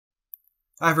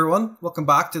Hi everyone, welcome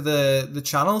back to the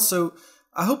channel. So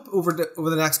I hope over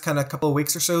the next kind of couple of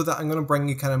weeks or so that I'm going to bring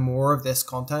you kind of more of this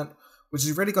content, which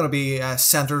is really going to be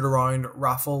centered around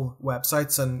Raffle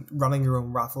websites and running your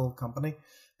own Raffle company.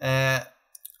 And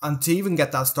to even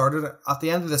get that started, at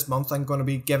the end of this month, I'm going to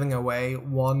be giving away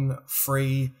one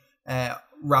free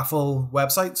Raffle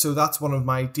website. So that's one of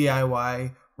my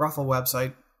DIY Raffle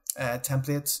website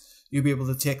templates. You'll be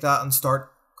able to take that and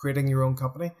start creating your own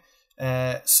company.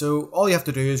 So all you have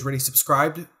to do is really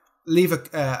subscribe, leave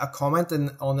a comment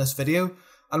on this video,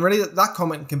 and really that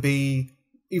comment can be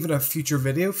even a future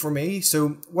video for me.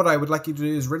 So what I would like you to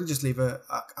do is really just leave a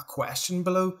question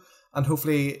below, and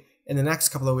hopefully in the next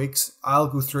couple of weeks I'll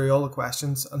go through all the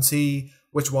questions and see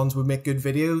which ones would make good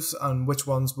videos and which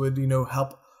ones would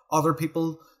help other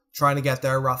people trying to get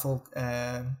their Raffle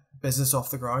business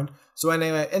off the ground. So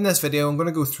anyway, in this video I'm going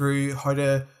to go through how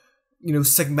to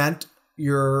segment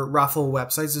your Raffle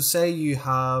website. So say you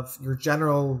have your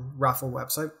general Raffle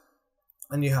website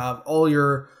and you have all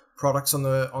your products on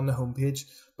the homepage,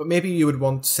 but maybe you would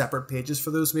want separate pages for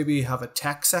those. Maybe you have a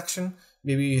tech section,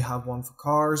 maybe you have one for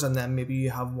cars, and then maybe you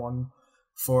have one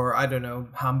for, I don't know,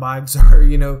 handbags or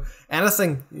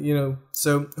anything.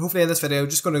 So hopefully in this video I'm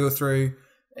just going to go through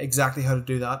exactly how to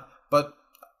do that. But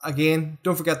again,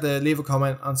 don't forget to leave a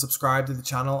comment and subscribe to the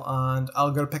channel, and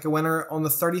I'll go to pick a winner on the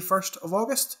 31st of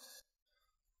August.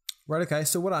 Right, okay,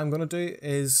 so what I'm going to do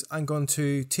is I'm going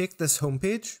to take this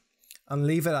homepage and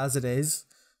leave it as it is,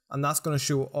 and that's going to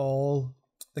show all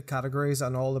the categories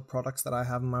and all the products that I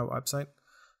have on my website.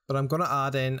 But I'm going to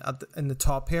add in in the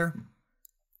top here,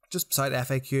 just beside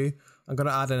FAQ, I'm going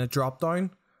to add in a drop down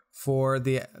for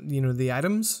the the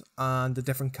items and the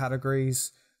different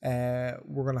categories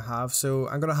we're going to have. So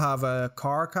I'm going to have a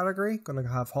car category, going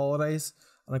to have holidays,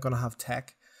 and I'm going to have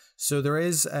tech. So there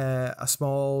is a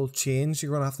small change you're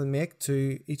going to have to make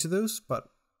to each of those, but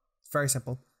it's very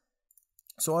simple.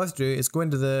 So all I have to do is go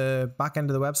into the back end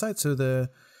of the website, so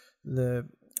the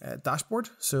dashboard.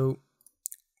 So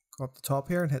go up the top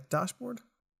here and hit dashboard.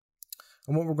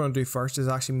 And what we're going to do first is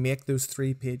actually make those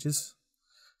 3 pages.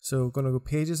 So we're going to go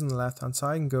pages on the left hand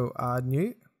side and go add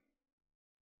new.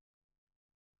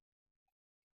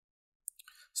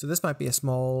 So this might be a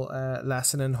small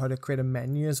lesson in how to create a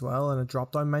menu as well, and a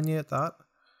drop down menu at that.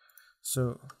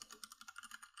 So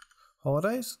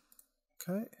holidays,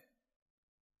 okay.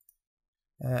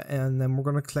 And then we're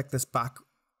going to click this back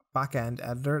end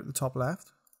editor at the top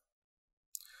left.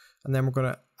 And then we're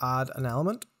going to add an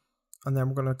element, and then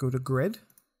we're going to go to grid.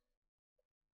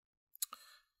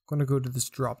 I'm going to go to this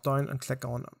drop down and click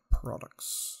on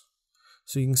products.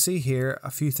 So you can see here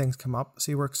a few things come up.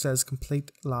 See where it says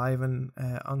complete, live, and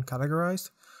uncategorized.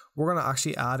 We're going to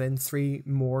actually add in 3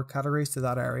 more categories to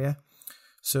that area.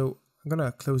 So I'm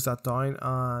going to close that down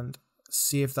and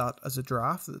save that as a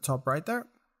draft at the top right there.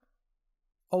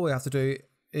 All we have to do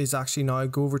is actually now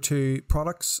go over to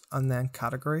products and then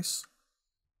categories.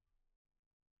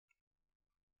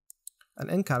 And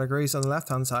in categories on the left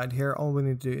hand side here, all we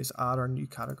need to do is add our new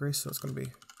category. So it's going to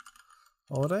be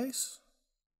holidays.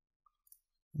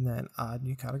 And then add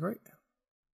new category.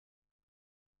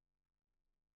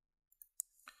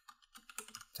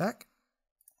 Tech.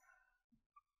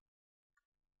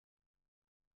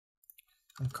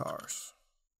 And cars.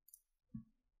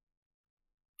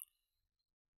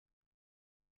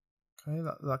 Okay,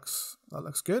 that looks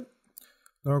good.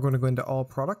 Now we're going to go into all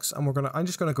products, and I'm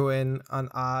just going to go in and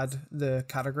add the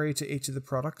category to each of the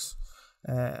products,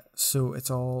 so it's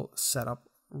all set up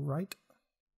right.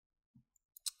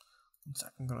 1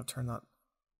 second, I'm going to turn that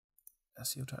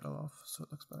SEO title off so it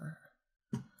looks better.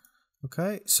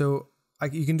 Okay, so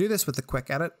you can do this with the quick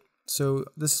edit. So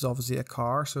this is obviously a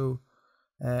car, so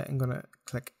I'm going to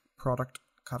click product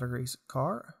categories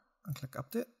car and click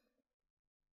update.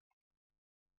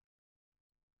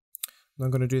 And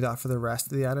I'm going to do that for the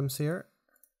rest of the items here.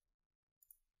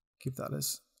 Keep that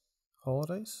as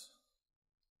holidays.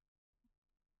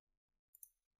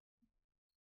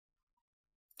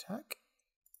 Tech.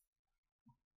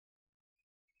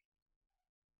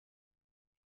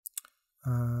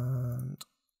 And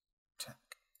tech.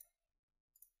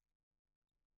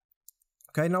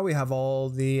 Okay, now we have all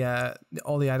the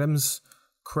items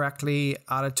correctly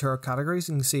added to our categories.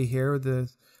 You can see here the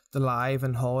live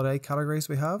and holiday categories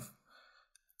we have.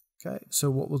 Okay,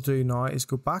 so what we'll do now is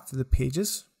go back to the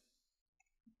pages.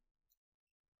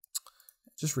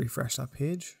 Just refresh that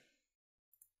page.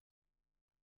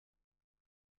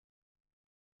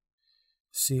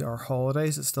 See our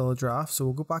holidays, it's still a draft, so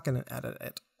we'll go back in and edit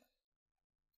it.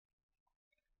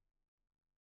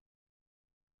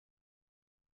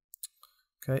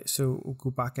 Okay, so we'll go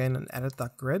back in and edit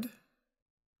that grid.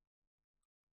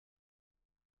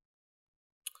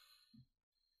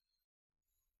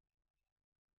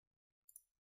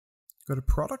 go to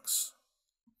products,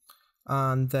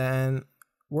 and then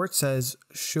where it says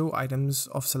show items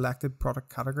of selected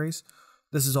product categories,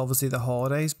 this is obviously the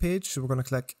holidays page, so we're going to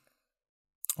click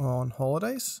on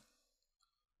holidays.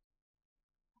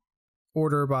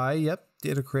 Order by, yep,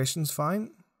 date of creation's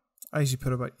fine. I usually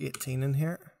put about 18 in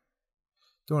here.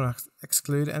 Don't want to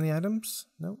exclude any items,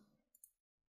 no.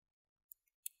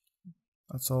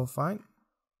 That's all fine.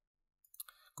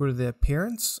 Go to the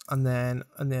appearance, and then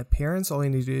in the appearance, all you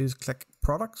need to do is click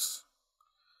products,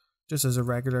 just as a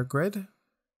regular grid.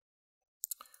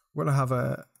 We're going to have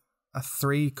a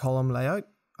 3-column layout.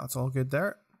 That's all good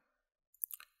there.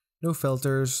 No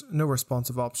filters, no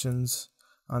responsive options,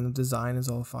 and the design is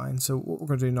all fine. So what we're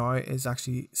going to do now is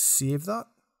actually save that.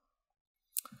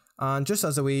 And just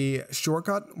as a wee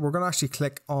shortcut, we're going to actually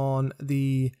click on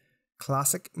the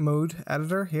classic mode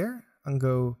editor here and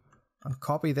go and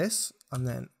copy this and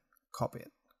then copy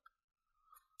it.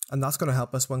 And that's going to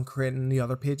help us when creating the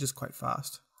other pages quite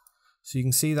fast. So you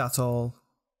can see that's all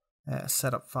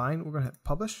set up fine. We're going to hit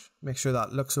publish, make sure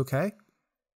that looks okay.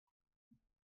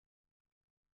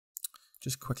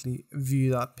 Just quickly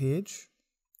view that page.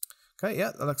 Okay,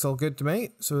 yeah, that looks all good to me.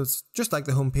 So it's just like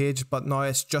the home page, but now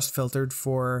it's just filtered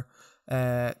for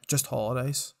just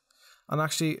holidays. And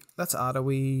actually, let's add a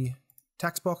wee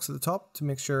text box at the top to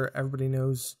make sure everybody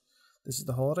knows this is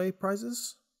the holiday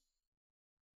prizes.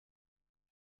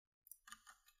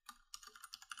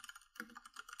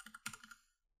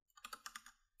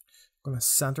 I'm going to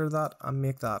center that and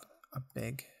make that a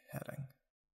big heading.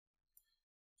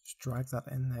 Just drag that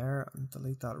in there and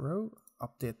delete that row.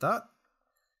 Update that.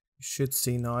 You should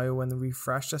see now when we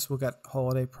refresh this, we'll get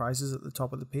holiday prizes at the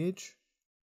top of the page.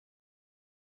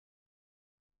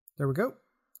 There we go.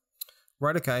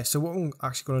 Right, okay, so what I'm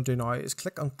actually going to do now is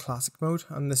click on classic mode,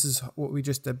 and this is what we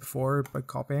just did before by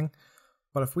copying.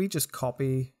 But if we just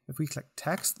copy, if we click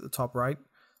text at the top right,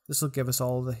 this will give us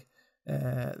all the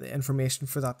information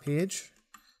for that page.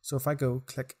 So if I go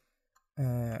click,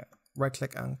 right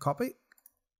click and copy,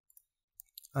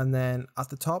 and then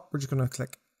at the top we're just going to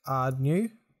click add new.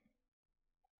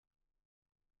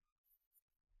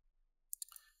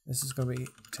 This is going to be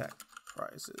tech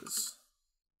prizes.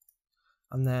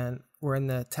 And then we're in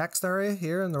the text area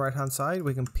here on the right hand side.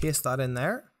 We can paste that in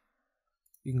there.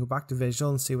 You can go back to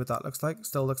visual and see what that looks like.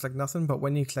 Still looks like nothing, but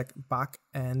when you click back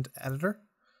end editor,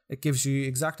 it gives you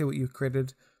exactly what you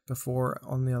created before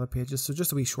on the other pages. So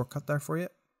just a wee shortcut there for you.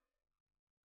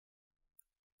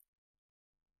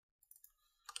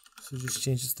 So just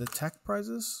change this to tech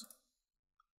prizes.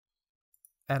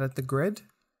 Edit the grid.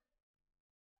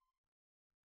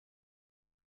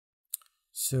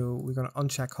 So we're going to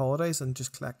uncheck holidays and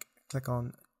just click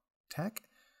on tech.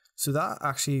 So that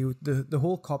actually, the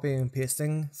whole copying and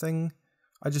pasting thing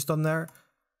I just done there,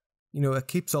 you know, it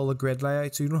keeps all the grid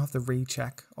layout, so you don't have to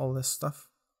recheck all this stuff.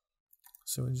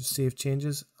 So we'll just save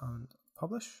changes and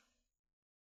publish.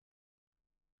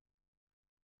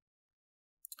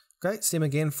 Okay, same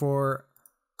again for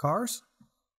cars.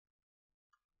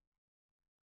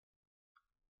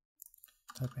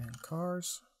 Type in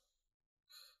cars.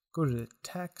 Go to the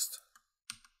text.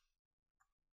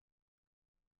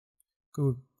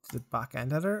 Go to the back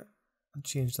end editor and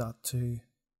change that to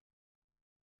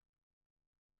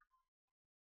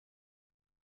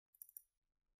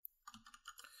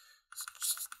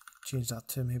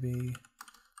maybe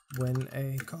win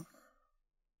a car.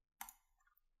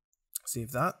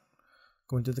 Save that.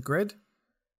 Go into the grid.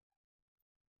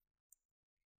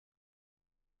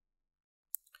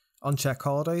 Uncheck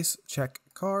holidays, check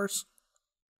cars.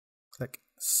 Click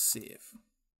save.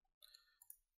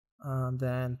 And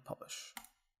then publish.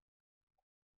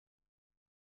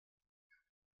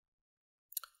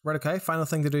 Right, okay, final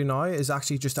thing to do now is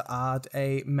actually just to add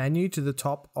a menu to the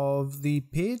top of the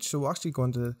page. So we'll actually go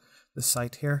into the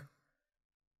site here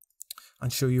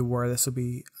and show you where this will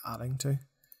be adding to.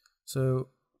 So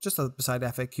just beside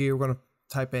FAQ, we're going to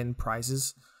type in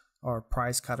prizes or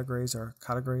prize categories or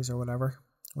whatever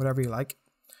you like.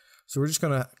 So we're just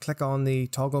going to click on the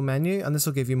toggle menu, and this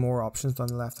will give you more options on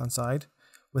the left hand side.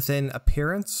 Within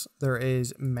appearance, there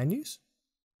is menus.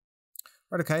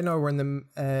 Right, okay, now we're in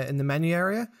the menu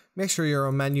area. Make sure you're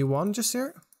on menu 1 just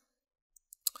here.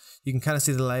 You can kind of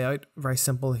see the layout, very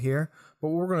simple here. But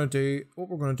what we're going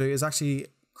to do is actually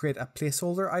create a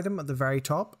placeholder item at the very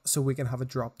top so we can have a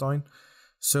drop down.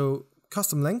 So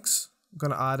custom links, I'm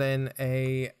going to add in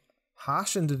a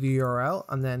hash into the URL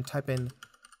and then type in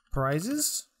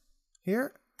prizes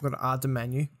here. I'm going to add the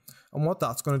menu. And what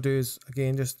that's going to do is,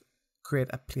 again, just create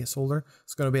a placeholder.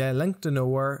 It's going to be a link to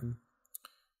nowhere,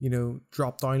 you know,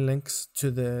 drop down links to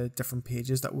the different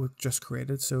pages that we've just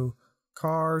created. So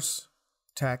cars,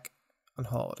 tech, and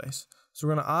holidays. So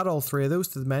we're going to add all three of those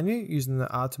to the menu using the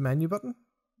add to menu button.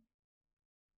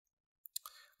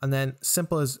 And then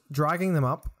simple as dragging them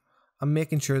up and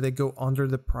making sure they go under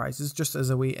the prizes just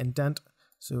as a wee indent.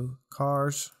 So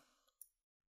cars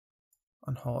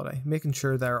and holiday, making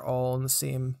sure they're all on the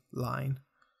same line.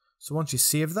 So once you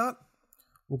save that,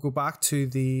 we'll go back to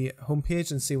the home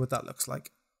page and see what that looks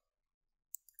like.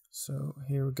 So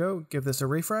here we go, give this a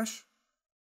refresh.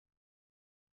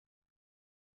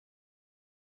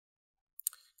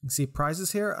 You can see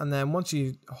prizes here, and then once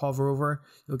you hover over,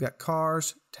 you'll get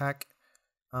cars, tech,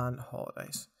 and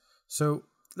holidays. So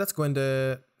let's go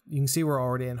into, you can see we're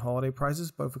already in holiday prizes,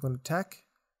 but if we go into tech,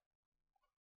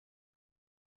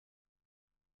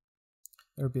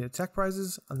 there would be the tech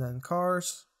prizes, and then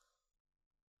cars.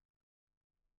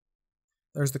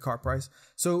 There's the car prize.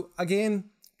 So again,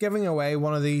 giving away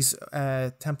one of these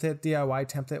DIY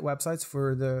template websites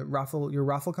for the your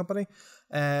Raffle company.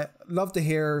 Love to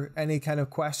hear any kind of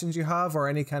questions you have or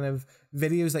any kind of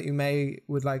videos that you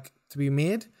would like to be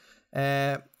made.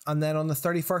 And then on the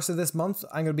 31st of this month,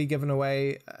 I'm going to be giving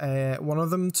away one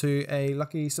of them to a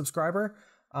lucky subscriber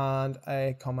and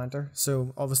a commenter.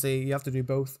 So obviously you have to do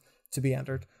both to be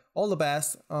entered. All the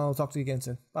best. I'll talk to you again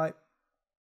soon. Bye.